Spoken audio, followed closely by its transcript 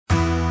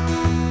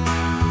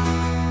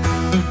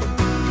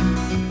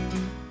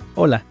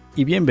Hola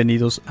y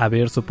bienvenidos a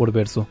Verso por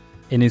Verso.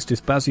 En este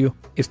espacio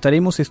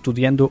estaremos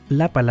estudiando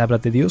la palabra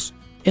de Dios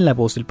en la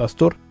voz del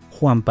pastor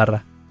Juan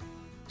Parra.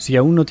 Si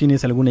aún no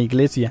tienes alguna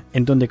iglesia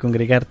en donde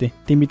congregarte,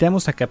 te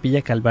invitamos a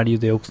Capilla Calvario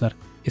de Oxnard.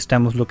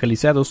 Estamos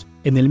localizados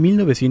en el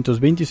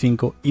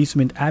 1925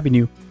 Eastman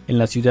Avenue, en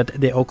la ciudad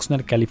de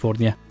Oxnard,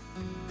 California.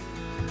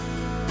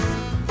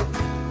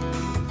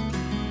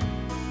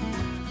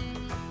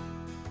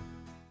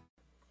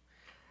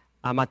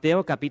 A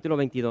Mateo capítulo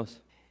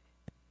 22.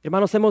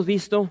 Hermanos, hemos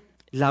visto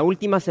la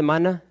última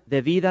semana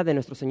de vida de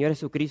nuestro Señor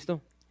Jesucristo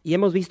y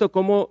hemos visto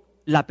cómo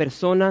la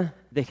persona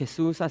de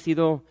Jesús ha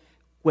sido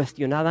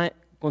cuestionada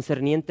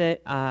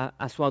concerniente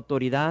a su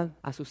autoridad,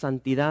 a su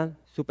santidad.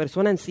 Su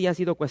persona en sí ha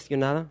sido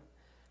cuestionada.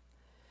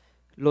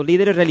 Los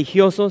líderes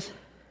religiosos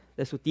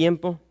de su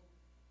tiempo,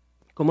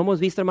 como hemos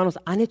visto, hermanos,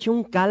 han hecho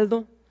un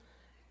caldo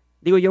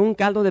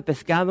de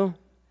pescado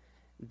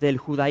del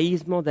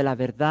judaísmo, de la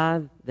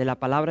verdad, de la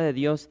palabra de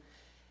Dios.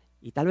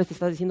 Y tal vez te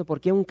estás diciendo, ¿por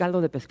qué un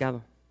caldo de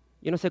pescado?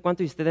 Yo no sé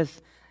cuántos de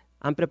ustedes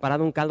han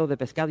preparado un caldo de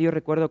pescado. Yo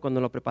recuerdo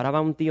cuando lo preparaba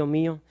un tío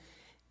mío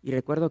y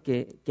recuerdo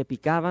que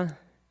picaba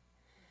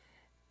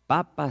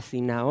papas,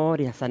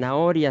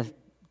 zanahorias,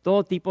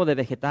 todo tipo de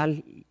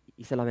vegetal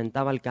y se lo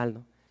aventaba al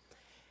caldo.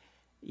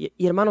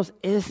 Y hermanos,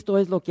 esto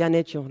es lo que han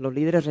hecho los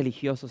líderes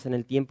religiosos en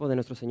el tiempo de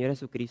nuestro Señor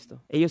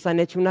Jesucristo. Ellos han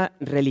hecho una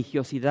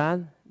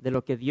religiosidad de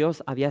lo que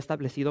Dios había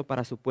establecido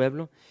para su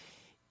pueblo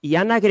y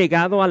han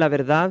agregado a la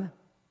verdad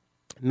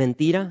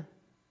mentira,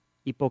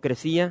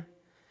 hipocresía,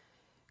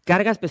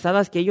 cargas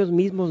pesadas que ellos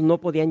mismos no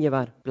podían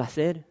llevar,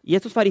 placer. Y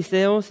estos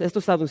fariseos,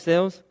 estos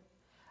saduceos,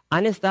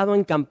 han estado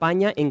en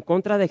campaña en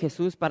contra de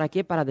Jesús. ¿Para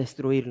qué? Para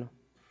destruirlo.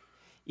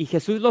 Y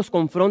Jesús los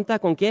confronta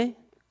 ¿con qué?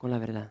 Con la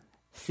verdad.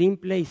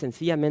 Simple y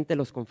sencillamente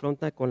los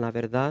confronta con la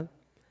verdad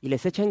y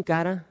les echa en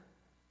cara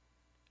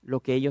lo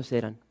que ellos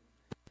eran.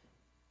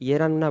 Y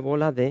eran una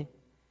bola de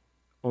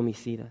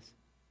homicidas.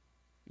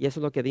 Y eso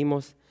es lo que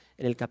vimos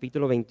en el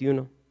capítulo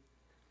 21.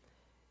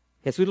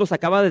 Jesús los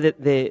acaba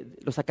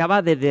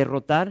de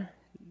derrotar,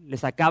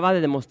 les acaba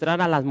de demostrar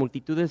a las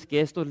multitudes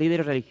que estos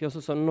líderes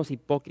religiosos son unos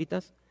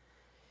hipócritas.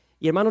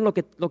 Y hermanos,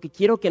 lo que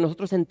quiero que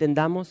nosotros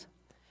entendamos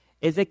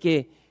es de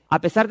que a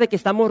pesar de que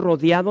estamos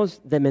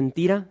rodeados de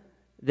mentira,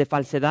 de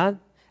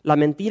falsedad, la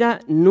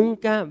mentira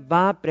nunca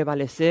va a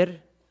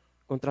prevalecer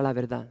contra la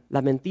verdad.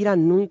 La mentira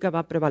nunca va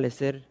a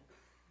prevalecer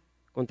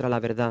contra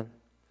la verdad.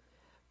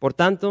 Por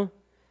tanto,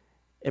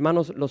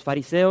 hermanos, los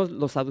fariseos,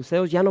 los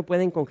saduceos ya no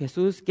pueden con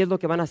Jesús. ¿Qué es lo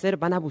que van a hacer?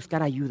 Van a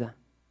buscar ayuda.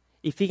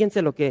 Y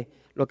fíjense lo que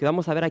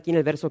vamos a ver aquí en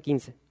el verso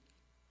 15.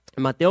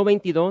 En Mateo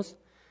 22,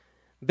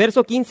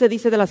 verso 15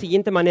 dice de la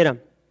siguiente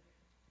manera: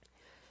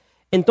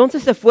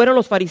 Entonces se fueron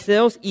los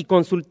fariseos y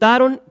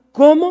consultaron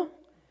cómo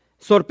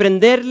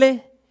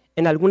sorprenderle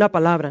en alguna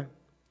palabra.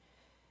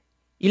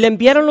 Y le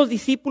enviaron los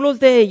discípulos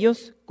de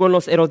ellos con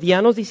los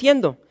herodianos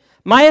diciendo: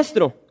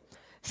 Maestro,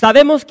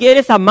 sabemos que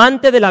eres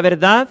amante de la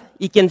verdad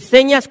y que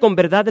enseñas con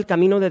verdad el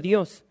camino de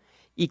Dios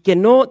y que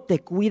no te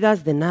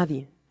cuidas de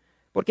nadie,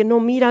 porque no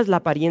miras la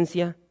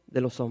apariencia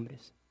de los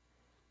hombres.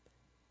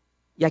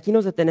 Y aquí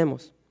nos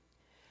detenemos.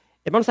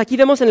 Hermanos, aquí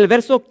vemos en el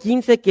verso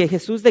 15 que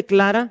Jesús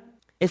declara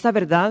esa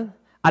verdad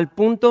al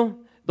punto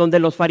donde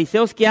los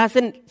fariseos, ¿qué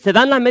hacen? Se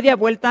dan la media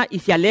vuelta y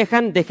se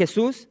alejan de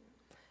Jesús,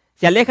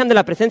 se alejan de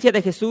la presencia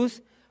de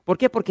Jesús. ¿Por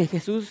qué? Porque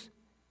Jesús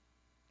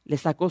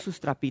les sacó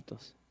sus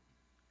trapitos.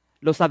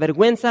 Los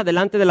avergüenza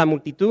delante de la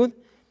multitud.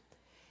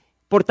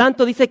 Por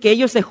tanto, dice que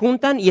ellos se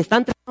juntan y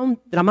están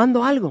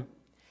tramando algo.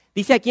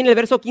 Dice aquí en el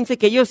verso 15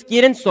 que ellos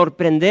quieren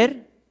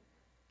sorprender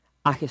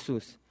a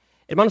Jesús.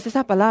 Hermanos,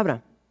 esa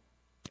palabra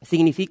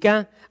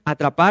significa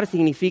atrapar,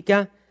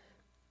 significa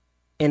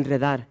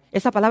enredar.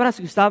 Esa palabra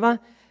se usaba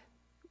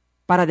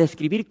para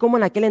describir cómo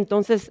en aquel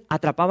entonces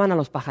atrapaban a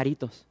los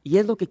pajaritos. Y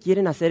es lo que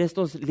quieren hacer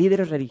estos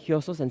líderes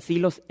religiosos, en sí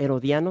los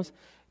herodianos,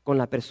 con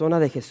la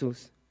persona de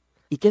Jesús.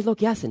 ¿Y qué es lo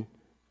que hacen?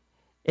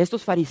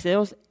 Estos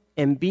fariseos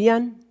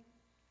envían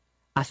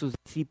a sus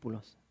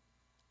discípulos,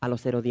 a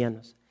los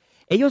herodianos.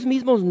 Ellos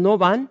mismos no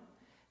van,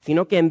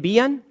 sino que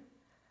envían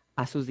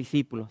a sus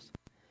discípulos.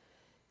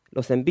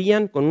 Los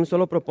envían con un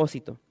solo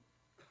propósito.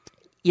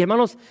 Y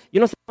hermanos,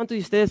 yo no sé cuántos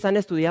de ustedes han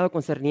estudiado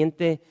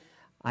concerniente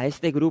a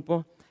este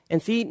grupo.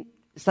 En sí,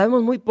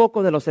 sabemos muy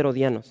poco de los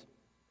herodianos.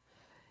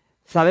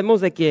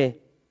 Sabemos de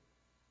que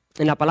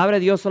en la palabra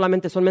de Dios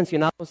solamente son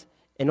mencionados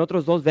en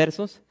otros 2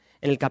 versos,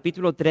 en el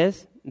capítulo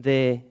 3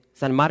 de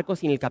San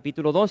Marcos y en el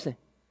capítulo 12.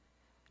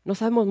 No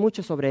sabemos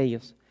mucho sobre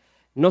ellos.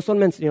 No son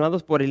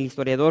mencionados por el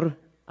historiador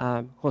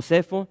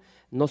Josefo,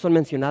 no son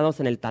mencionados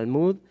en el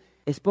Talmud.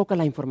 Es poca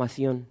la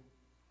información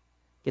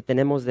que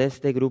tenemos de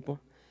este grupo.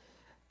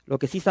 Lo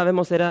que sí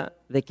sabemos era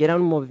de que era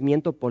un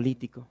movimiento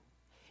político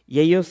y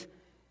ellos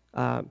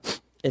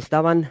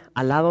estaban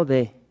al lado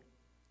de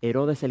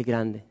Herodes el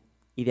Grande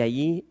y de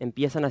allí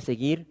empiezan a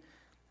seguir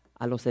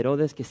a los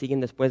Herodes que siguen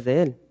después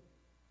de él.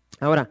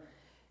 Ahora,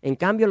 en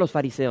cambio los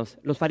fariseos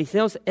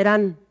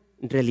eran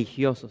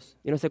religiosos.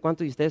 Yo no sé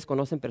cuántos de ustedes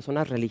conocen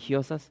personas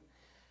religiosas.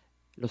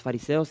 Los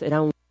fariseos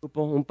eran un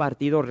grupo, un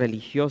partido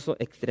religioso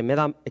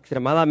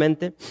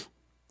extremadamente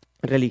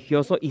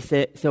religioso y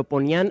se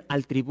oponían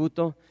al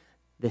tributo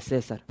de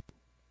César.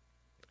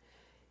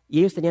 Y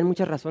ellos tenían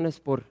muchas razones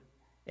por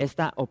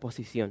esta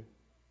oposición.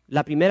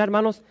 La primera,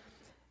 hermanos,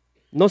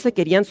 no se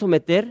querían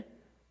someter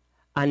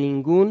a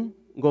ningún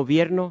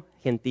gobierno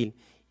gentil.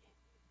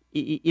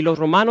 Y los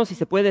romanos, si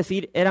se puede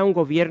decir, era un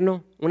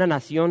gobierno, una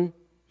nación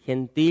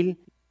gentil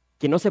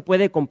que no se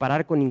puede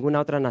comparar con ninguna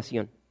otra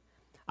nación.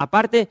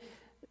 Aparte,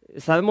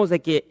 sabemos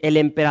de que el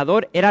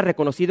emperador era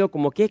reconocido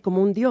como ¿qué?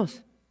 Como un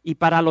dios. Y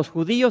para los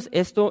judíos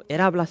esto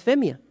era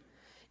blasfemia.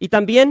 Y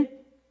también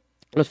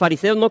los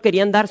fariseos no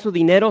querían dar su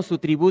dinero, su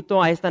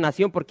tributo a esta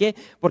nación. ¿Por qué?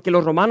 Porque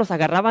los romanos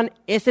agarraban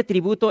ese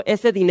tributo,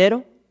 ese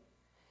dinero,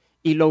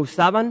 y lo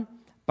usaban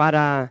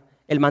para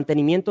el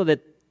mantenimiento de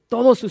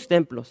todos sus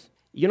templos.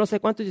 Y yo no sé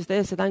cuántos de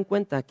ustedes se dan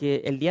cuenta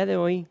que el día de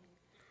hoy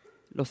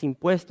los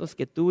impuestos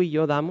que tú y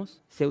yo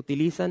damos se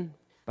utilizan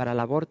para el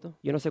aborto.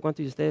 Yo no sé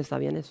cuántos de ustedes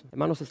sabían eso.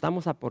 Hermanos,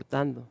 estamos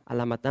aportando a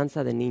la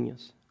matanza de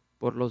niños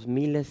por los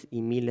miles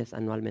y miles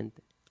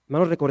anualmente.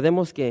 Hermanos,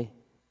 recordemos que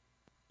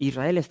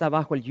Israel está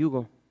bajo el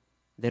yugo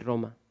de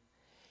Roma.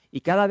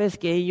 Y cada vez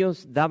que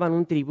ellos daban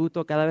un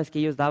tributo, cada vez que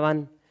ellos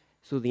daban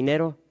su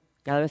dinero,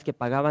 cada vez que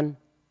pagaban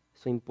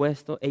su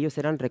impuesto, ellos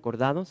eran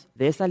recordados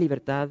de esa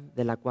libertad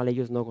de la cual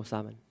ellos no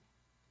gozaban.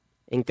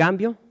 En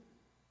cambio,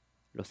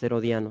 los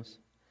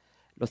herodianos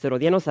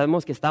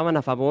sabemos que estaban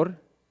a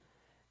favor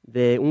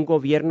de un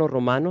gobierno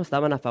romano,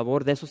 estaban a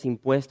favor de esos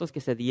impuestos que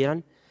se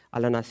dieran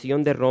a la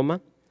nación de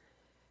Roma.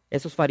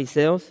 Esos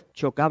fariseos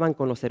chocaban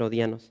con los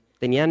herodianos,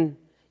 tenían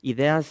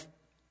ideas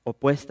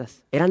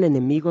opuestas, eran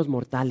enemigos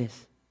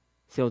mortales,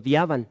 se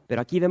odiaban.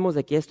 Pero aquí vemos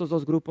de que estos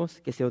dos grupos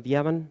que se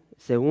odiaban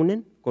se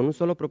unen con un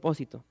solo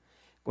propósito,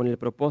 con el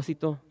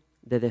propósito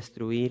de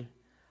destruir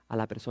a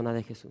la persona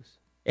de Jesús.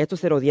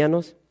 Estos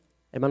herodianos,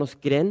 hermanos,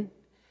 creen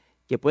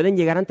que pueden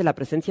llegar ante la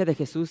presencia de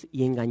Jesús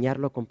y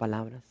engañarlo con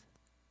palabras.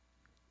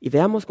 Y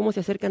veamos cómo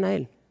se acercan a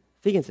Él.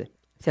 Fíjense,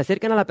 se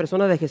acercan a la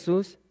persona de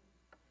Jesús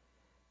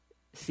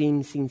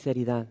sin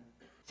sinceridad.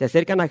 Se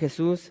acercan a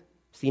Jesús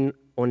sin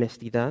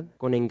honestidad,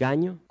 con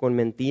engaño, con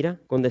mentira,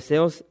 con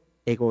deseos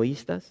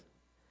egoístas.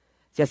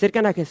 Se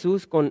acercan a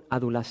Jesús con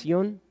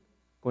adulación,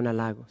 con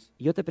halagos.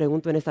 Y yo te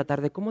pregunto en esta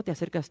tarde, ¿cómo te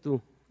acercas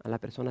tú a la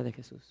persona de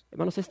Jesús?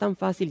 Hermanos, es tan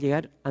fácil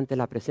llegar ante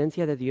la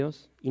presencia de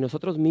Dios y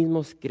nosotros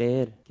mismos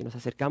creer que nos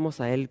acercamos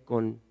a Él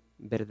con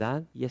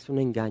verdad y es un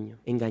engaño.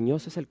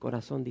 Engañoso es el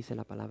corazón, dice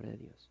la palabra de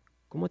Dios.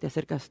 ¿Cómo te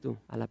acercas tú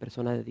a la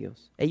persona de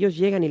Dios? Ellos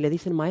llegan y le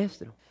dicen,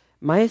 Maestro,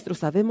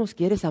 sabemos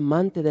que eres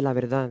amante de la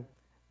verdad.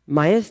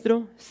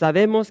 Maestro,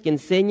 sabemos que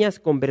enseñas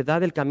con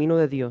verdad el camino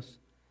de Dios.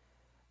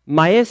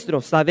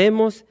 Maestro,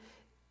 sabemos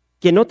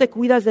que no te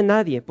cuidas de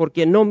nadie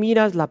porque no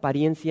miras la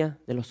apariencia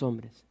de los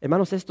hombres.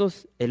 Hermanos,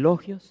 estos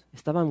elogios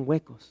estaban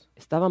huecos,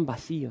 estaban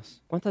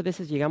vacíos. ¿Cuántas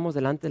veces llegamos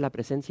delante de la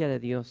presencia de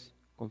Dios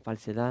con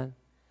falsedad,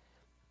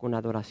 con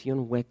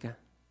adoración hueca,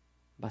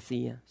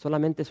 vacía?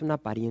 Solamente es una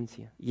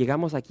apariencia.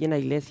 Llegamos aquí en la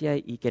iglesia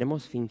y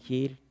queremos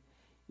fingir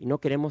y no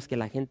queremos que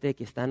la gente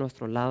que está a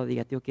nuestro lado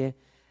diga, tío, que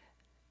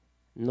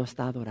no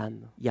está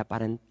adorando. Y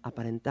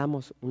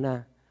aparentamos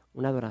una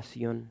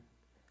adoración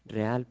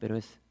real, pero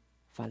es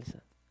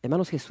falsa.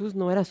 Hermanos, Jesús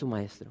no era su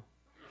maestro.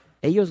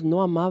 Ellos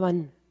no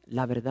amaban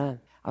la verdad.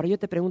 Ahora yo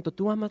te pregunto,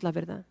 ¿tú amas la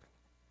verdad?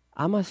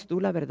 ¿Amas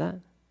tú la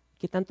verdad?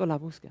 ¿Qué tanto la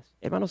buscas?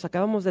 Hermanos,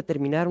 acabamos de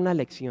terminar una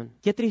lección.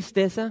 Qué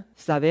tristeza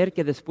saber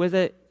que después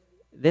de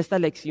esta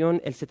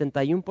lección el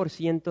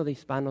 71% de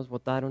hispanos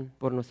votaron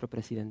por nuestro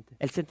presidente.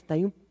 El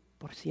 71%.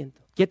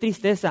 Qué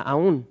tristeza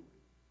aún,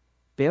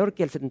 peor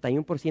que el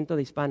 71%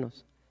 de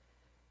hispanos,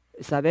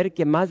 saber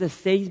que más de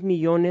 6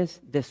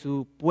 millones de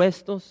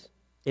supuestos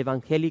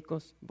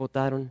evangélicos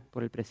votaron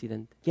por el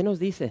presidente. ¿Qué nos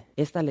dice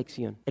esta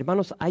lección?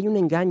 Hermanos, hay un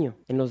engaño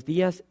en los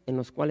días en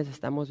los cuales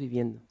estamos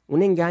viviendo.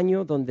 Un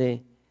engaño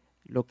donde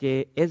lo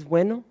que es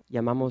bueno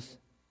llamamos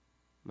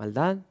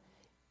maldad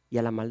y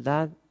a la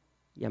maldad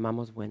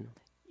llamamos bueno.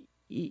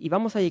 Y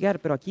vamos a llegar,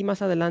 pero aquí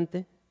más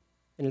adelante,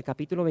 en el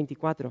capítulo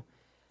 24,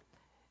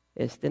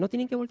 no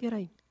tienen que voltear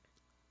ahí.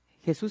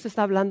 Jesús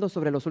está hablando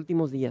sobre los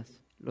últimos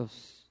días,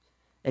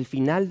 el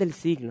final del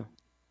siglo.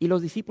 Y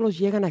los discípulos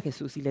llegan a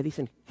Jesús y le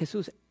dicen,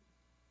 Jesús,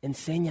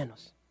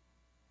 enséñanos.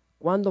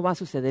 ¿Cuándo va a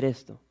suceder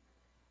esto?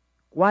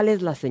 ¿Cuál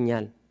es la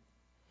señal?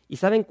 ¿Y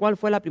saben cuál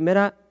fue la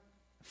primera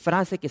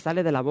frase que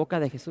sale de la boca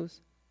de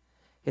Jesús?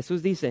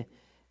 Jesús dice,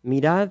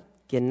 mirad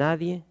que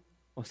nadie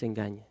os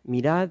engañe.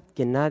 Mirad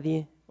que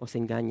nadie os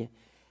engañe.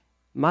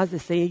 Más de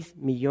 6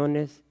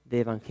 millones de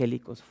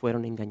evangélicos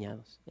fueron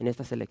engañados en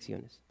estas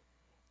elecciones.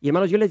 Y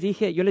hermanos, yo les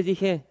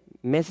dije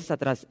meses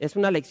atrás, es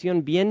una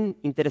lección bien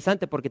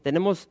interesante porque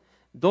tenemos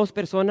dos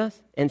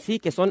personas en sí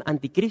que son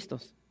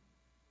anticristos.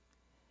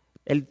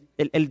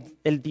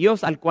 El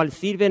Dios al cual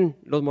sirven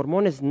los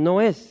mormones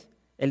no es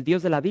el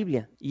Dios de la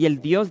Biblia. Y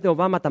el Dios de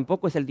Obama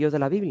tampoco es el Dios de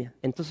la Biblia.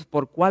 Entonces,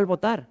 ¿por cuál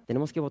votar?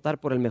 Tenemos que votar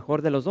por el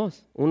mejor de los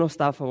dos. Uno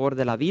está a favor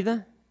de la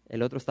vida,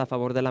 el otro está a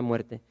favor de la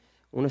muerte.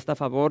 Uno está a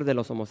favor de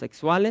los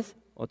homosexuales,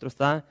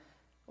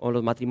 o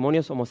los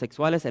matrimonios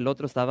homosexuales, el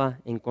otro estaba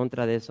en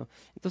contra de eso.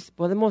 Entonces,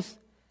 podemos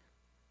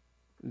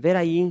ver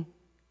ahí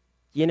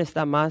quién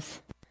está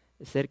más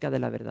cerca de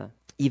la verdad.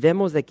 Y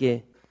vemos de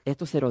que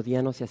estos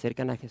herodianos se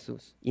acercan a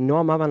Jesús y no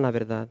amaban la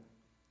verdad,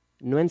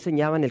 no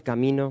enseñaban el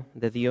camino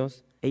de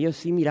Dios. Ellos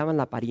sí miraban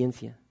la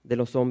apariencia de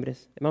los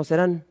hombres. Hermanos,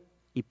 eran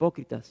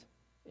hipócritas,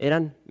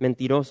 eran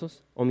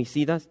mentirosos,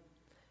 homicidas,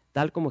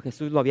 tal como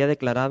Jesús lo había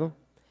declarado.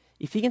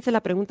 Y fíjense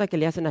la pregunta que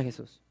le hacen a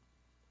Jesús,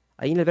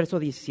 ahí en el verso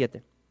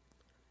 17.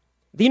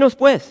 Dinos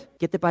pues,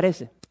 ¿qué te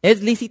parece?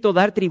 ¿Es lícito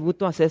dar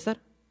tributo a César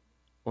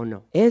o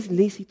no? ¿Es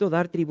lícito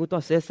dar tributo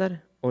a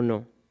César o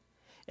no?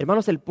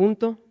 Hermanos, el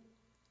punto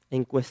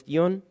en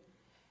cuestión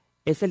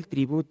es el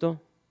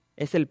tributo,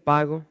 es el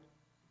pago,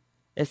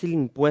 es el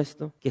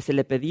impuesto que se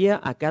le pedía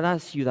a cada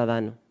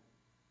ciudadano.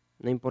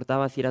 No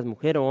importaba si eras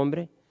mujer o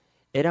hombre,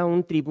 era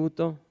un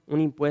tributo, un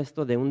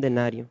impuesto de un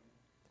denario.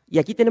 Y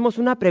aquí tenemos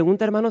una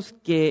pregunta, hermanos,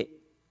 que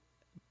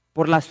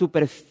por la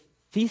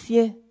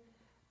superficie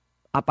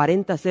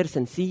aparenta ser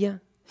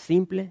sencilla,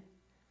 simple,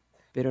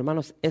 pero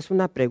hermanos, es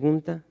una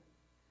pregunta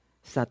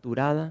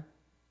saturada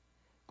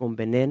con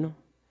veneno,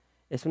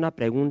 es una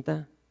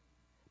pregunta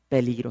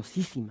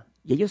peligrosísima.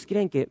 Y ellos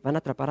creen que van a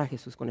atrapar a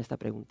Jesús con esta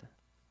pregunta.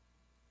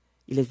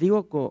 Y les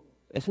digo,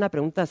 es una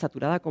pregunta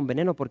saturada con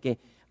veneno porque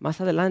más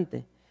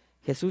adelante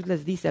Jesús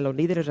les dice a los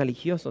líderes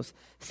religiosos,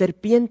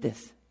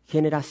 serpientes,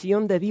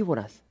 generación de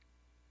víboras.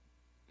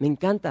 Me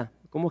encanta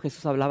cómo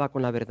Jesús hablaba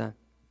con la verdad.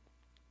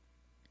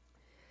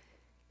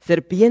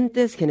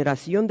 Serpientes,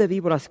 generación de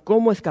víboras,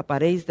 ¿cómo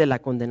escaparéis de la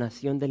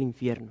condenación del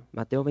infierno?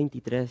 Mateo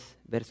 23,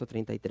 verso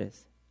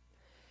 33.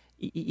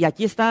 Y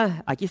aquí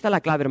está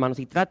la clave, hermanos,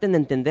 y traten de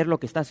entender lo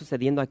que está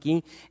sucediendo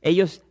aquí.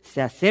 Ellos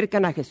se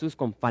acercan a Jesús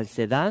con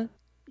falsedad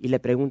y le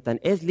preguntan,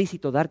 ¿es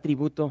lícito dar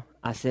tributo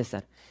a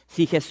César?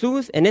 Si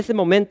Jesús en ese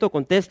momento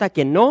contesta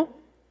que no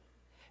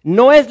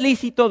es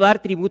lícito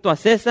dar tributo a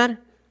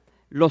César,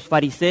 los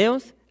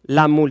fariseos,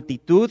 la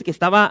multitud que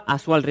estaba a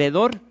su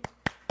alrededor,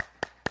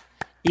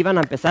 iban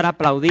a empezar a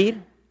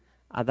aplaudir,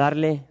 a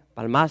darle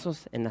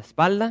palmazos en la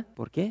espalda.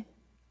 ¿Por qué?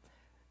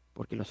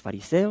 Porque los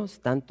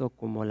fariseos, tanto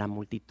como la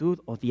multitud,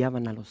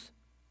 odiaban a los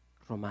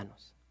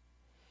romanos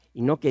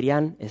y no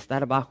querían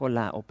estar bajo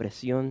la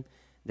opresión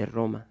de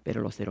Roma.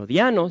 Pero los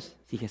herodianos,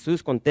 si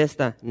Jesús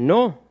contesta,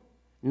 no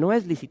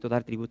es lícito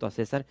dar tributo a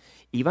César,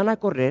 iban a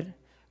correr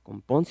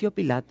con Poncio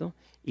Pilato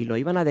y lo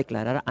iban a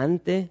declarar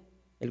ante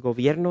el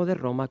gobierno de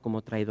Roma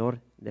como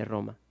traidor de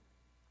Roma.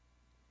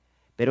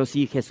 Pero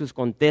si Jesús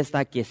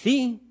contesta que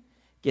sí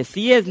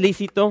es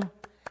lícito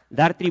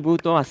dar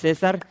tributo a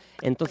César,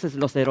 entonces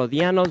los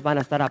herodianos van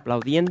a estar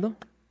aplaudiendo,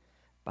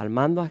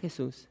 palmando a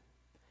Jesús.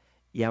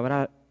 Y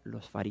ahora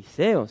los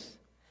fariseos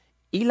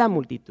y la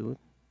multitud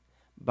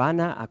van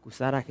a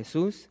acusar a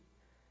Jesús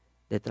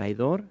de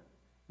traidor,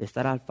 de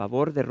estar a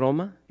favor de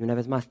Roma y una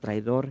vez más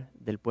traidor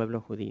del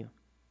pueblo judío.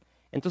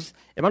 Entonces,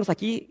 hermanos,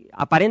 aquí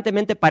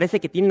aparentemente parece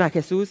que tienen a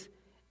Jesús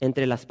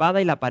entre la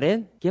espada y la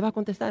pared. ¿Qué va a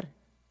contestar?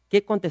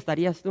 ¿Qué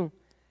contestarías tú?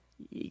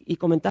 Y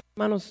comentar,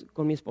 hermanos,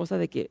 con mi esposa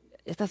de que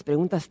estas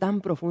preguntas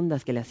tan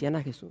profundas que le hacían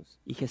a Jesús,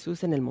 y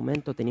Jesús en el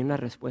momento tenía una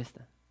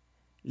respuesta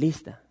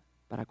lista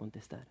para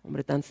contestar.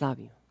 Hombre tan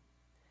sabio.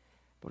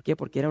 ¿Por qué?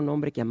 Porque era un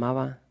hombre que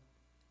amaba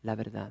la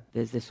verdad.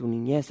 Desde su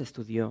niñez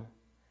estudió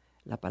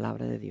la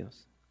palabra de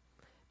Dios.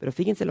 Pero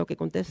fíjense lo que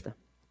contesta.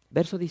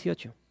 Verso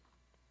 18.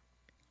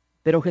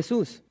 Pero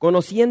Jesús,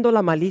 conociendo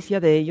la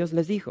malicia de ellos,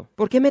 les dijo,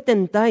 ¿por qué me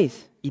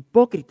tentáis,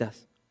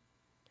 hipócritas?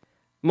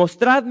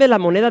 Mostradme la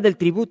moneda del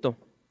tributo.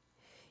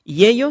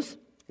 Y ellos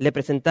le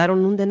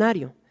presentaron un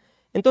denario.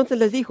 Entonces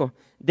les dijo,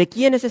 ¿de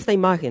quién es esta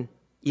imagen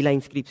y la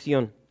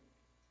inscripción?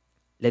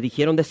 Le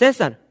dijeron, de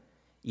César.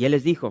 Y él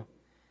les dijo,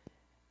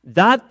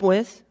 dad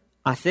pues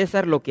a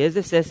César lo que es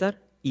de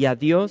César y a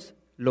Dios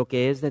lo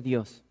que es de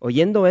Dios.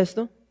 Oyendo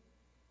esto,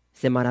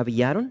 se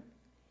maravillaron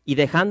y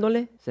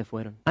dejándole, se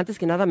fueron. Antes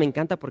que nada me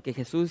encanta porque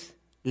Jesús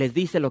les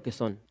dice lo que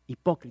son,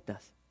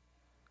 hipócritas.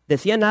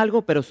 Decían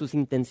algo, pero sus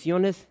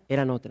intenciones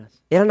eran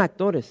otras. Eran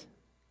actores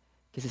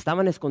que se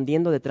estaban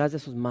escondiendo detrás de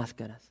sus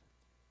máscaras.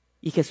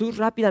 Y Jesús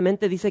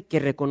rápidamente dice que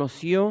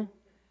reconoció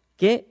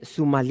que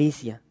su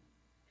malicia.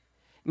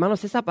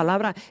 Hermanos, esa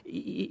palabra,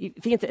 y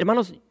fíjense,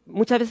 hermanos,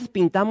 muchas veces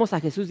pintamos a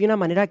Jesús de una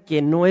manera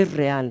que no es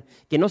real,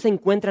 que no se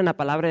encuentra en la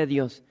palabra de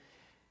Dios.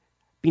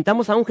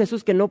 Pintamos a un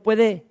Jesús que no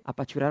puede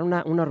apachurar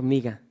una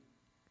hormiga.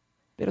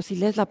 Pero si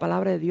lees la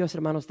palabra de Dios,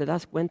 hermanos, te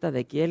das cuenta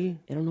de que Él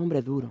era un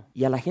hombre duro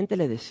y a la gente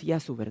le decía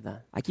su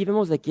verdad. Aquí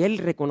vemos de que Él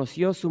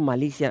reconoció su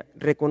malicia,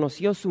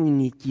 reconoció su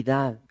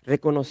iniquidad,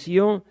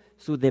 reconoció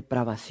su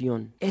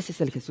depravación. Ese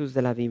es el Jesús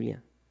de la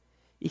Biblia.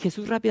 Y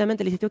Jesús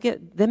rápidamente le dice, ok,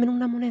 denme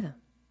una moneda.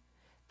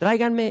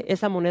 Tráiganme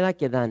esa moneda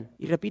que dan.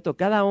 Y repito,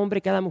 cada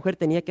hombre, cada mujer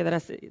tenía que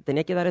dar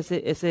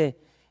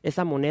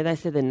esa moneda,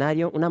 ese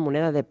denario, una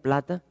moneda de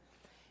plata.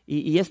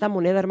 Y esta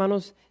moneda,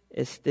 hermanos,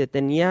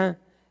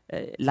 tenía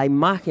la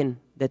imagen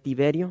de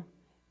Tiberio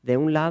de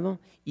un lado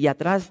y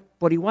atrás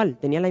por igual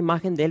tenía la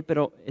imagen de él,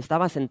 pero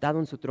estaba sentado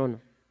en su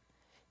trono.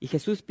 Y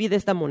Jesús pide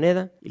esta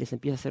moneda y les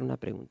empieza a hacer una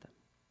pregunta.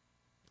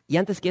 Y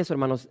antes que eso,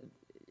 hermanos,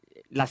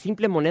 la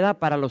simple moneda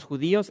para los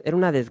judíos era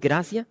una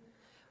desgracia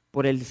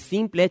por el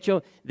simple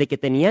hecho de que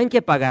tenían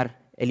que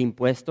pagar el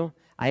impuesto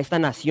a esta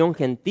nación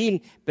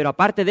gentil, pero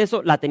aparte de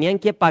eso la tenían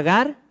que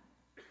pagar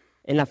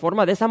en la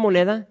forma de esa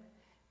moneda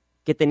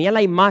que tenía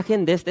la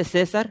imagen de este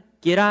César,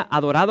 que era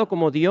adorado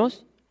como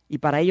Dios, y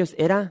para ellos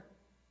era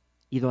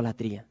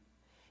idolatría.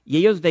 Y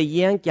ellos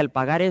veían que al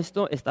pagar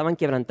esto estaban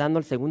quebrantando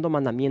el segundo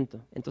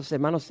mandamiento. Entonces,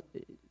 hermanos,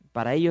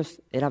 para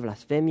ellos era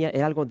blasfemia,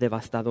 era algo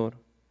devastador.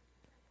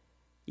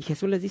 Y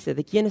Jesús les dice,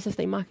 ¿de quién es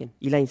esta imagen?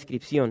 Y la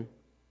inscripción.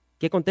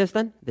 ¿Qué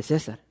contestan? De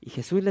César. Y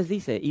Jesús les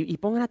dice, y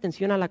pongan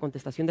atención a la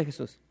contestación de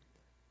Jesús.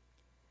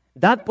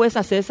 Dad pues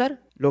a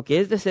César lo que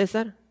es de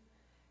César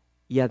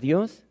y a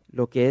Dios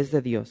lo que es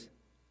de Dios.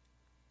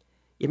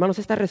 Y hermanos,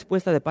 esta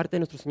respuesta de parte de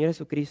nuestro Señor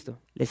Jesucristo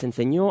les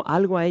enseñó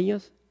algo a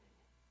ellos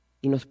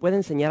y nos puede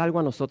enseñar algo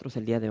a nosotros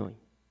el día de hoy.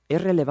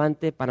 Es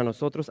relevante para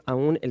nosotros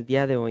aún el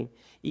día de hoy.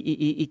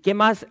 ¿Y qué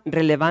más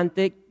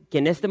relevante que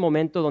en este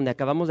momento donde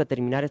acabamos de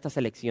terminar estas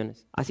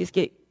elecciones? Así es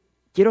que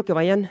quiero que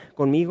vayan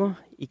conmigo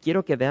y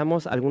quiero que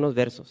veamos algunos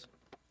versos.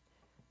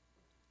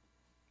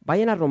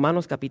 Vayan a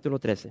Romanos capítulo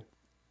 13.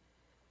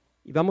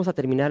 Y vamos a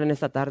terminar en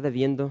esta tarde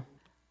viendo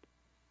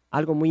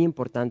algo muy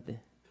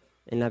importante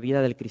en la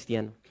vida del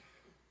cristiano.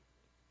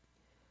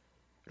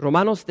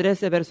 Romanos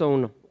 13, verso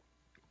 1.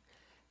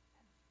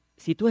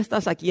 Si tú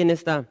estás aquí en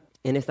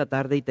esta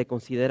tarde y te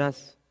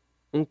consideras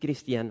un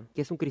cristiano,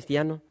 ¿qué es un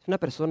cristiano? Es una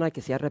persona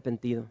que se ha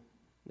arrepentido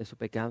de su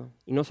pecado.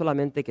 Y no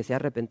solamente que se ha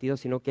arrepentido,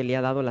 sino que le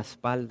ha dado la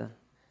espalda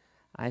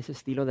a ese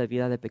estilo de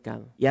vida de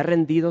pecado. Y ha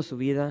rendido su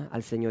vida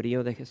al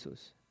señorío de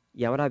Jesús.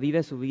 Y ahora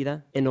vive su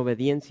vida en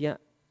obediencia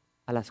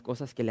a las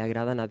cosas que le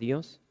agradan a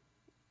Dios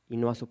y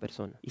no a su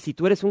persona. Y si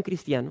tú eres un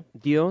cristiano,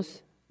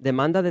 Dios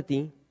demanda de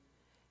ti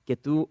que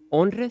tú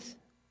honres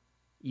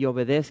y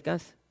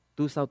obedezcas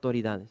tus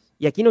autoridades.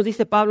 Y aquí nos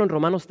dice Pablo en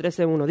Romanos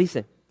 13:1,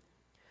 dice,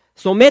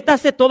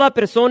 sométase toda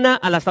persona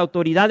a las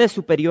autoridades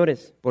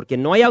superiores, porque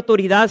no hay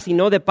autoridad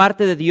sino de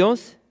parte de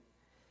Dios,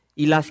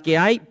 y las que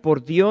hay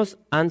por Dios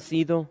han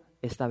sido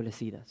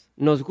establecidas.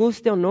 Nos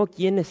guste o no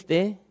quien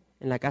esté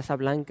en la Casa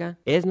Blanca,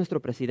 es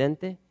nuestro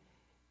presidente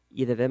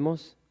y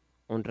debemos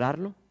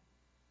honrarlo,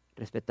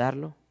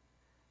 respetarlo,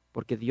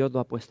 porque Dios lo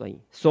ha puesto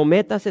ahí.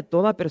 Sométase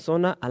toda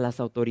persona a las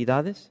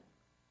autoridades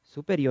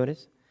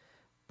superiores,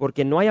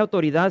 porque no hay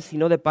autoridad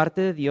sino de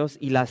parte de Dios,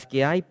 y las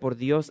que hay por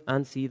Dios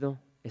han sido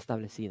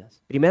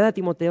establecidas. Primera de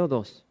Timoteo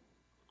 2.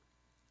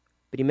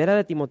 Primera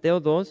de Timoteo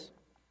 2,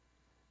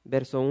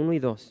 verso 1 y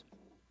 2.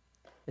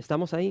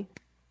 ¿Estamos ahí?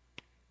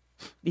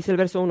 Dice el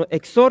verso 1,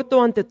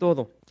 exhorto ante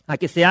todo a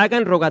que se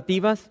hagan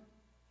rogativas,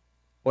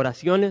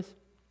 oraciones,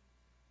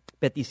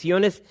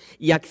 peticiones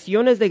y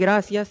acciones de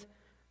gracias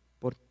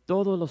por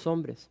todos los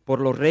hombres,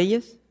 por los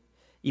reyes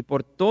y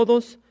por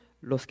todos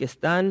los que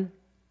están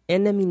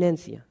en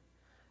eminencia,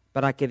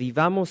 para que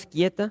vivamos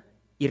quieta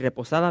y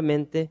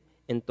reposadamente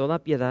en toda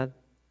piedad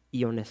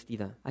y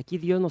honestidad. Aquí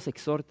Dios nos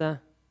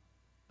exhorta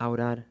a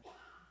orar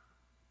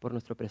por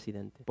nuestro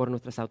presidente, por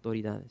nuestras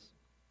autoridades.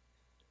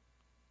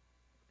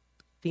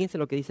 Fíjense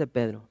lo que dice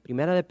Pedro.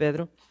 Primera de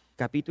Pedro,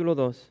 capítulo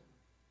 2,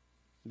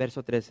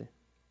 verso 13.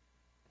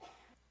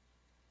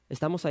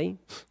 ¿Estamos ahí?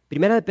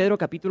 Primera de Pedro,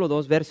 capítulo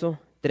 2, verso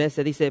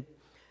 13, dice,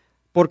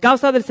 por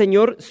causa del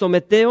Señor,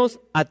 someteos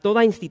a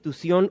toda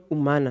institución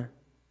humana,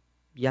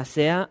 ya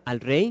sea al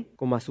rey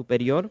como a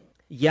superior,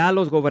 ya a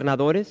los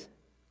gobernadores,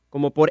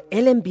 como por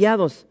él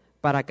enviados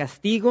para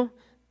castigo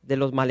de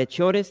los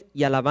malhechores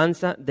y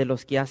alabanza de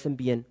los que hacen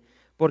bien,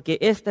 porque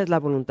esta es la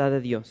voluntad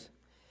de Dios,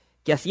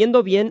 que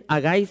haciendo bien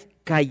hagáis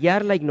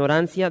callar la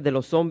ignorancia de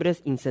los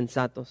hombres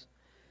insensatos,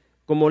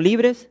 como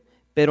libres,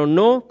 pero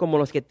no como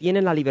los que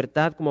tienen la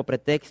libertad como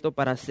pretexto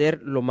para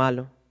hacer lo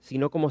malo,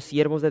 sino como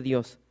siervos de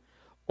Dios.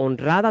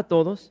 Honrad a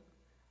todos,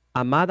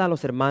 amad a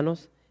los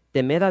hermanos,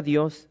 temed a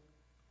Dios,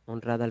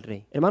 honrad al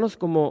Rey. Hermanos,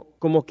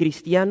 como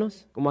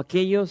cristianos, como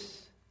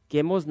aquellos que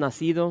hemos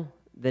nacido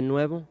de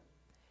nuevo,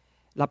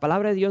 la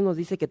palabra de Dios nos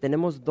dice que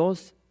tenemos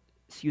dos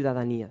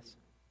ciudadanías.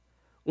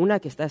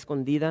 Una que está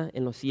escondida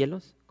en los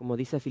cielos, como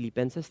dice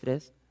Filipenses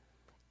 3,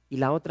 y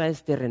la otra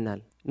es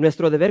terrenal.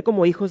 Nuestro deber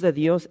como hijos de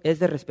Dios es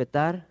de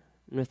respetar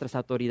nuestras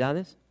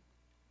autoridades,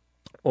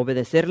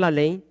 obedecer la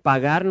ley,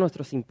 pagar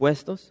nuestros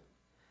impuestos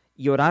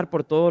y orar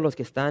por todos los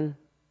que están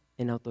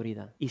en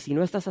autoridad. Y si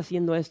no estás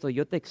haciendo esto,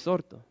 yo te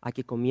exhorto a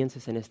que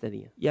comiences en este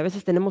día. Y a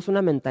veces tenemos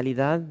una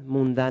mentalidad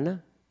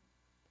mundana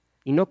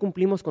y no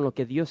cumplimos con lo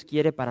que Dios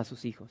quiere para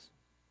sus hijos.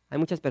 Hay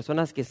muchas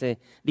personas que se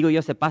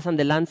pasan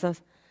de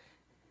lanzas,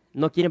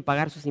 no quieren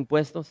pagar sus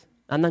impuestos,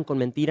 andan con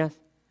mentiras,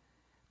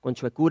 con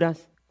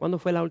chuecuras. ¿Cuándo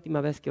fue la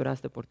última vez que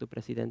oraste por tu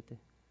presidente,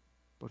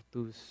 por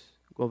tus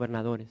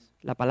gobernadores?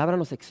 La palabra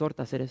nos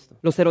exhorta a hacer esto.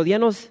 Los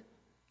herodianos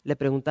le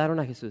preguntaron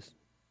a Jesús,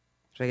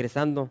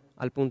 regresando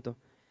al punto,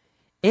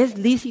 ¿es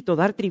lícito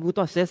dar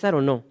tributo a César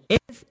o no?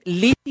 ¿Es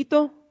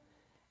lícito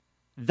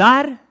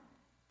dar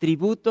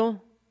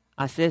tributo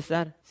a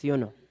César, sí o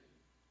no?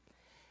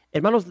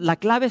 Hermanos, la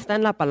clave está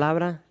en la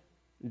palabra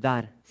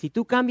dar. Si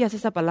tú cambias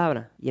esa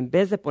palabra y en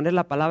vez de poner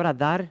la palabra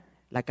dar,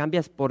 la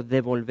cambias por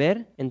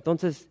devolver,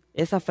 entonces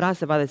esa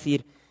frase va a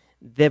decir,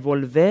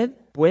 devolved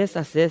pues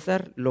a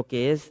César lo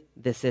que es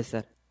de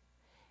César.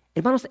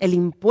 Hermanos, el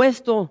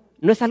impuesto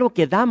no es algo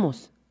que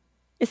damos,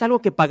 es algo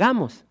que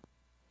pagamos.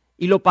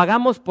 Y lo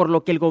pagamos por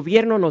lo que el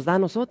gobierno nos da a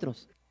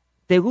nosotros.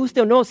 Te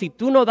guste o no, si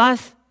tú no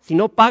das, si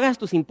no pagas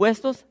tus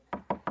impuestos,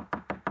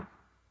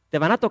 te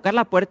van a tocar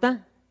la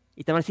puerta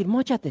y te van a decir,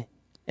 móchate.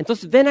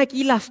 Entonces ven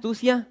aquí la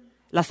astucia,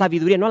 la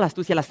sabiduría, no la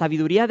astucia, la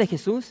sabiduría de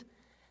Jesús.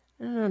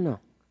 No.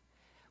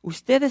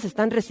 Ustedes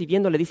están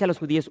recibiendo, le dice a los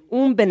judíos,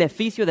 un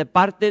beneficio de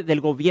parte del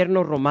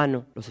gobierno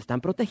romano. Los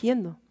están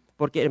protegiendo.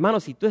 Porque,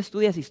 hermanos, si tú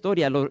estudias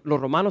historia, los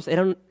romanos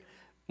eran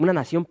una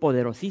nación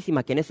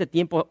poderosísima que en ese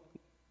tiempo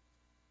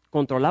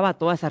controlaba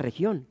toda esa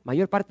región,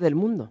 mayor parte del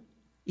mundo.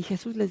 Y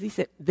Jesús les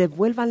dice,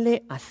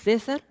 devuélvanle a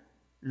César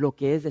lo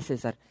que es de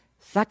César.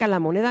 Saca la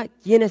moneda,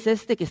 ¿quién es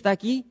este que está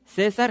aquí?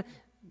 César,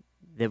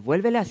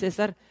 devuélvele a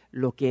César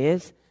lo que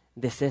es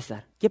de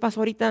César. ¿Qué pasó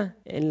ahorita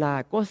en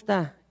la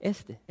costa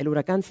este? El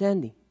huracán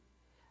Sandy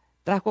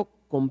trajo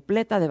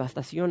completa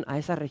devastación a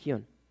esa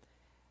región.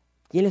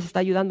 ¿Quién les está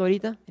ayudando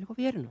ahorita? El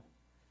gobierno,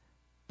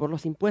 por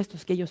los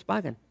impuestos que ellos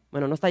pagan.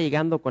 Bueno, no está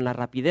llegando con la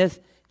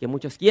rapidez que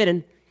muchos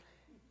quieren,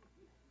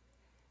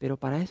 pero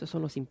para eso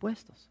son los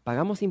impuestos.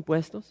 Pagamos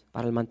impuestos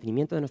para el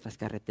mantenimiento de nuestras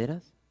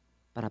carreteras,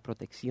 para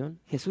protección.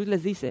 Jesús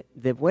les dice,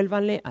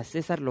 devuélvanle a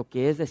César lo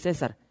que es de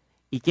César.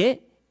 ¿Y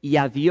qué? Y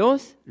a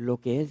Dios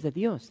lo que es de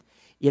Dios.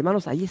 Y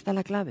hermanos, ahí está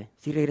la clave.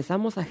 Si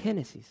regresamos a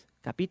Génesis,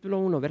 capítulo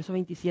 1, verso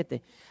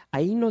 27,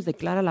 ahí nos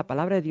declara la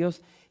palabra de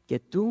Dios que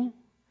tú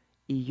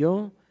y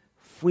yo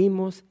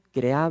fuimos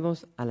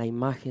creados a la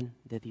imagen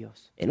de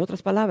Dios. En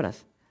otras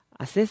palabras,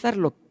 a César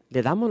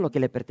le damos lo que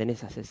le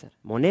pertenece a César.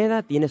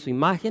 Moneda, tiene su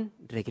imagen,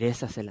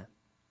 regrésasela.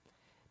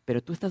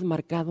 Pero tú estás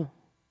marcado,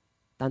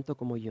 tanto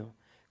como yo,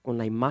 con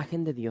la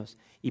imagen de Dios.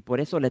 Y por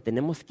eso le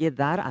tenemos que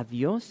dar a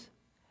Dios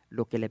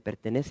lo que le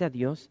pertenece a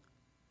Dios,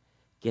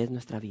 que es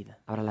nuestra vida.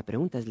 Ahora la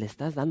pregunta es, ¿le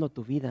estás dando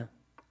tu vida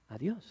a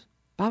Dios?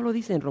 Pablo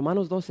dice en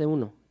Romanos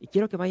 12:1, y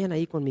quiero que vayan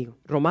ahí conmigo.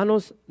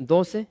 Romanos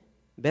 12,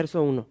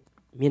 verso 1.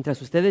 Mientras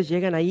ustedes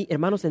llegan ahí,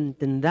 hermanos,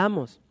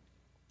 entendamos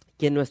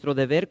que nuestro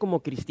deber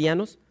como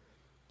cristianos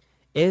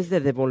es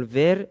de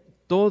devolver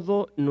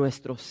todo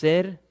nuestro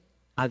ser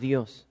a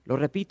Dios. Lo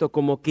repito,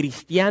 como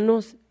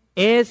cristianos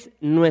es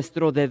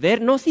nuestro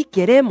deber, no si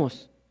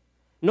queremos,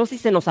 no si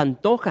se nos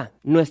antoja.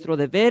 Nuestro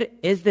deber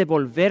es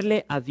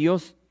devolverle a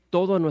Dios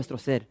todo nuestro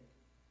ser.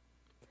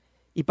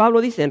 Y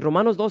Pablo dice en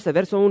Romanos 12,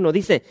 verso 1,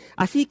 dice,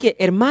 así que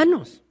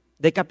hermanos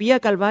de Capilla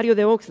Calvario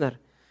de Oxnard,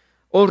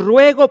 os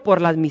ruego por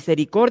las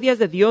misericordias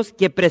de Dios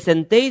que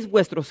presentéis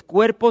vuestros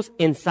cuerpos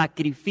en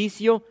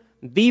sacrificio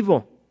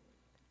vivo,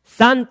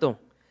 santo,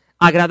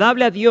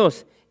 agradable a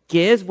Dios,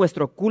 que es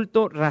vuestro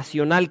culto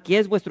racional, que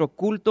es vuestro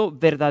culto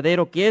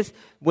verdadero, que es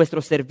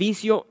vuestro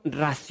servicio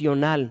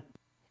racional.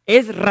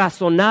 Es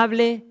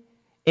razonable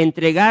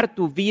entregar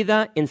tu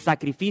vida en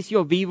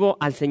sacrificio vivo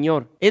al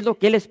Señor. Es lo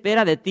que Él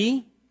espera de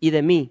ti y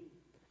de mí.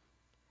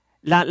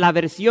 La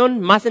versión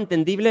más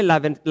entendible,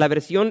 la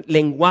versión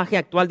lenguaje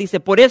actual dice,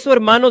 por eso,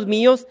 hermanos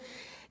míos,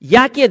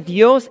 ya que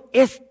Dios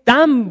es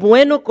tan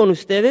bueno con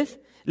ustedes,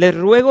 les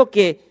ruego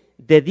que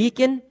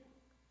dediquen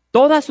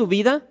toda su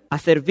vida a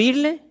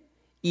servirle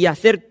y a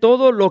hacer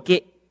todo lo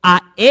que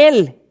a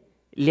Él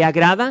le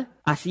agrada.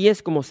 Así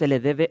es como se le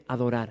debe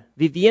adorar,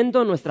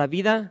 viviendo nuestra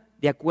vida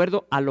de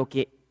acuerdo a lo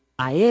que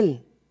a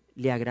Él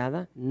le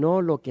agrada,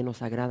 no lo que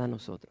nos agrada a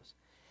nosotros.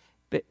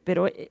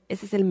 Pero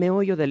ese es el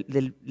meollo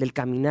del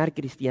caminar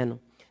cristiano,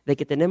 de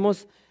que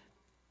tenemos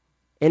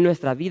en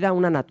nuestra vida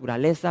una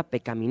naturaleza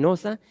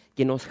pecaminosa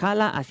que nos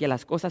jala hacia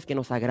las cosas que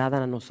nos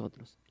agradan a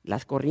nosotros.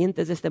 Las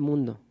corrientes de este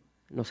mundo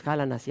nos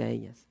jalan hacia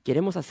ellas.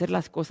 Queremos hacer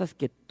las cosas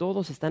que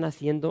todos están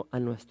haciendo a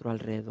nuestro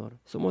alrededor.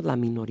 Somos la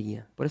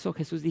minoría. Por eso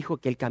Jesús dijo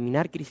que el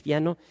caminar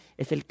cristiano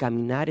es el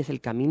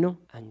camino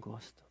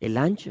angosto. El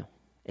ancho,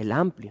 el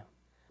amplio,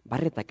 va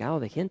retacado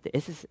de gente.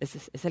 Ese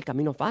es el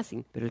camino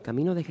fácil, pero el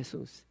camino de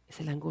Jesús es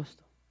el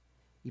angosto.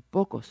 Y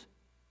pocos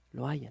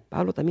lo hallan.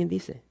 Pablo también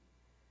dice,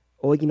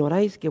 ¿o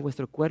ignoráis que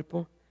vuestro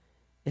cuerpo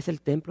es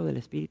el templo del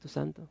Espíritu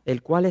Santo,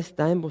 el cual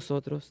está en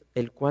vosotros,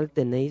 el cual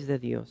tenéis de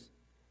Dios,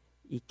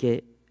 y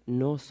que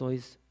no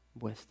sois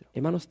vuestro?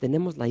 Hermanos,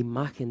 tenemos la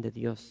imagen de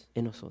Dios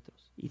en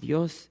nosotros. Y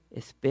Dios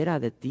espera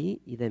de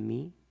ti y de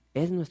mí.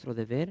 Es nuestro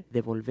deber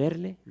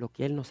devolverle lo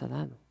que Él nos ha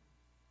dado.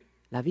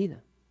 La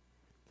vida.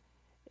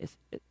 Es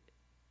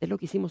lo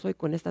que hicimos hoy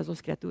con estas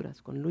dos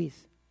criaturas, con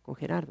Luis, con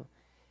Gerardo.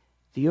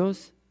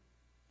 Dios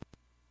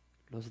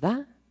los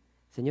da,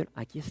 Señor,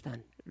 aquí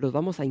están. Los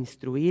vamos a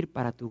instruir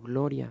para tu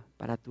gloria,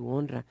 para tu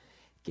honra.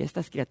 Que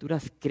estas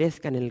criaturas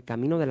crezcan en el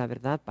camino de la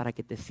verdad para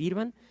que te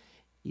sirvan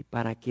y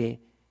para que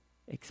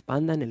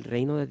expandan el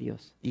reino de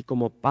Dios. Y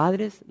como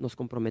padres nos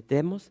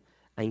comprometemos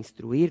a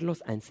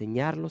instruirlos, a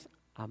enseñarlos,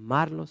 a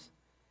amarlos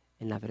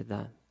en la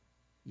verdad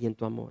y en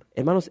tu amor.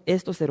 Hermanos,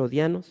 estos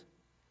herodianos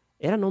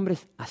eran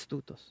hombres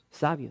astutos,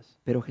 sabios,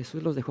 pero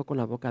Jesús los dejó con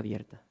la boca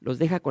abierta. Los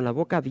deja con la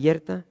boca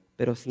abierta,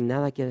 pero sin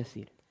nada que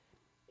decir.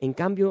 En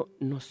cambio,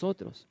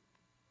 nosotros,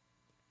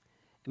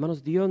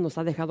 hermanos, Dios nos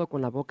ha dejado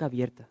con la boca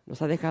abierta.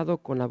 Nos ha dejado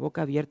con la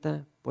boca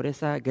abierta por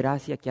esa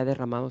gracia que ha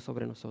derramado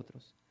sobre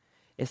nosotros.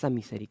 esa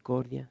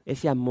misericordia,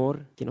 ese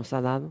amor que nos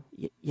ha dado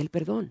y el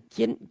perdón.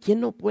 ¿Quién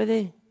no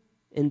puede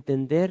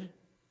entender,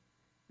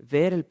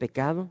 ver el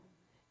pecado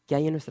que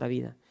hay en nuestra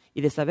vida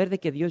y de saber de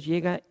que Dios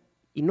llega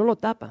y no lo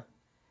tapa,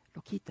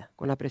 lo quita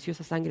con la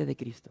preciosa sangre de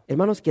Cristo?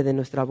 Hermanos, que de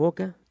nuestra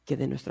boca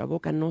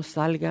no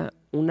salga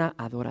una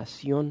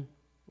adoración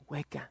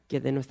hueca, que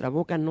de nuestra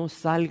boca no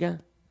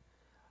salga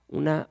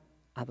una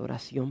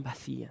adoración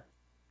vacía,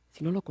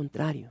 sino lo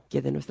contrario,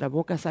 que de nuestra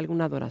boca salga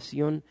una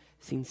adoración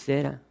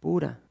sincera,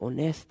 pura,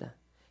 honesta,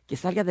 que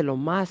salga de lo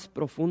más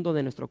profundo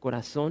de nuestro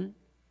corazón,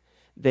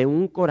 de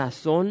un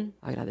corazón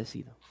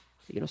agradecido.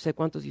 Yo no sé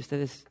cuántos de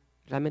ustedes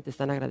realmente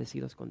están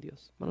agradecidos con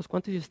Dios. Hermanos,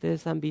 ¿cuántos de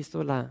ustedes han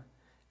visto la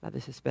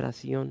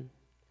desesperación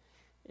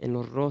en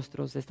los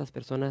rostros de estas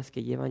personas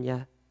que llevan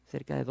ya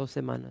cerca de 2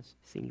 semanas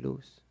sin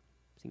luz,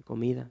 sin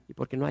comida? Y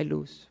porque no hay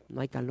luz,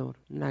 no hay calor.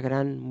 Una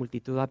gran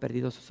multitud ha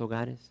perdido sus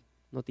hogares,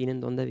 no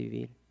tienen dónde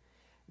vivir.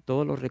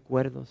 Todos los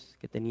recuerdos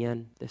que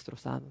tenían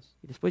destrozados.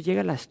 Y después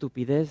llega la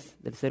estupidez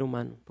del ser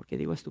humano. Porque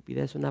digo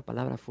estupidez, una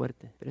palabra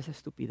fuerte, pero esa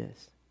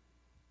estupidez.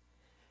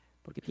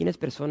 Porque tienes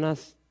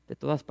personas de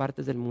todas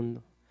partes del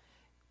mundo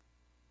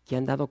que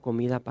han dado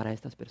comida para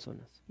estas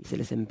personas. Y se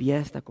les envía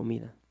esta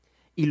comida.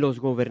 Y los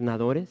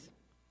gobernadores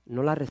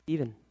no la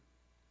reciben,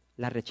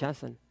 la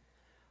rechazan.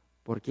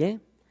 ¿Por qué?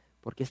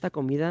 Porque esta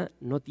comida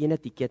no tiene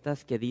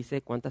etiquetas que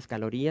dice cuántas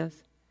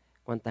calorías,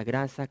 cuánta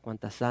grasa,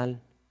 cuánta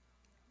sal.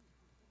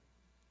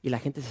 Y la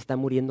gente se está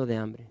muriendo de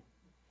hambre.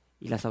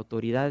 Y las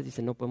autoridades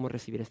dicen, no podemos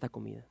recibir esta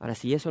comida. Ahora,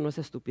 si eso no es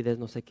estupidez,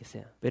 no sé qué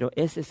sea. Pero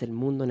ese es el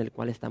mundo en el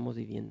cual estamos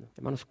viviendo.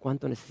 Hermanos,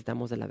 ¿cuánto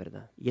necesitamos de la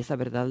verdad? Y esa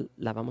verdad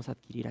la vamos a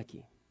adquirir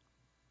aquí.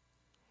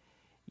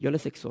 Yo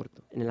les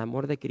exhorto, en el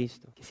amor de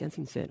Cristo, que sean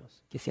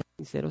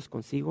sinceros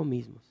consigo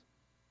mismos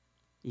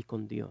y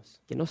con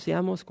Dios. Que no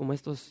seamos como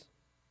estos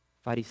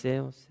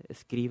fariseos,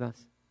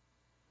 escribas,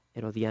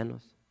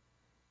 herodianos,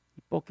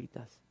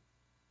 hipócritas,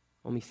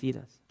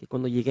 homicidas, que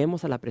cuando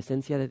lleguemos a la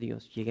presencia de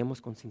Dios,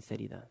 lleguemos con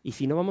sinceridad. Y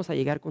si no vamos a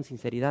llegar con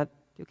sinceridad,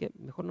 digo que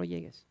mejor no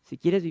llegues. Si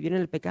quieres vivir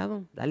en el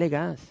pecado, dale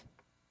gas.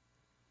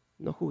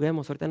 No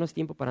juguemos, ahorita no es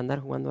tiempo para andar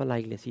jugando a la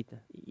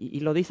iglesita.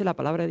 Y lo dice la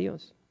palabra de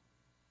Dios.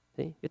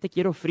 ¿Sí? Yo te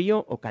quiero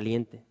frío o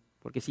caliente,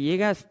 porque si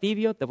llegas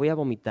tibio te voy a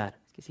vomitar.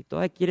 Es que si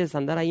todavía quieres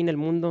andar ahí en el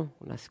mundo,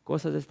 con las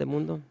cosas de este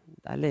mundo,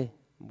 dale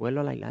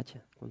vuelo a la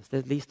hilacha. Cuando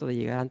estés listo de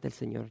llegar ante el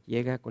Señor,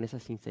 llega con esa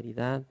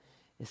sinceridad,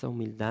 esa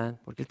humildad,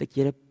 porque Él te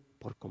quiere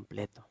por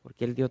completo,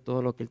 porque Él dio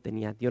todo lo que Él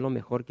tenía, dio lo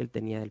mejor que Él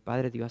tenía. El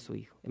Padre dio a su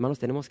Hijo. Hermanos,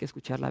 tenemos que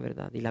escuchar la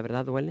verdad, y la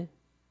verdad duele,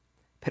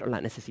 pero la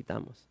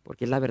necesitamos,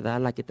 porque es la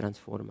verdad la que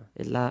transforma,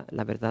 es la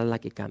verdad la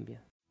que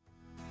cambia.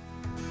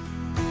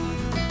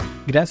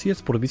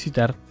 Gracias por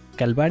visitar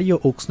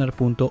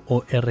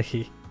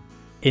calvariooxnard.org.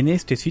 En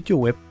este sitio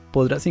web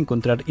podrás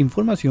encontrar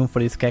información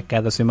fresca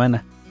cada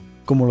semana,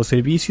 como los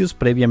servicios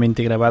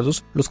previamente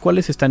grabados, los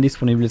cuales están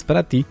disponibles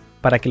para ti,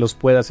 para que los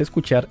puedas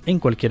escuchar en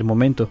cualquier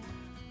momento.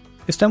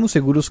 Estamos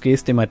seguros que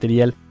este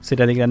material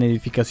será de gran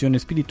edificación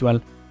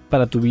espiritual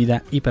para tu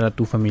vida y para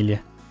tu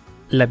familia.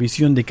 La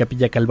visión de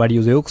Capilla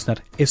Calvario de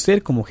Oxnard es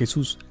ser como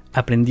Jesús,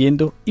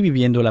 aprendiendo y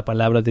viviendo la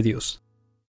palabra de Dios.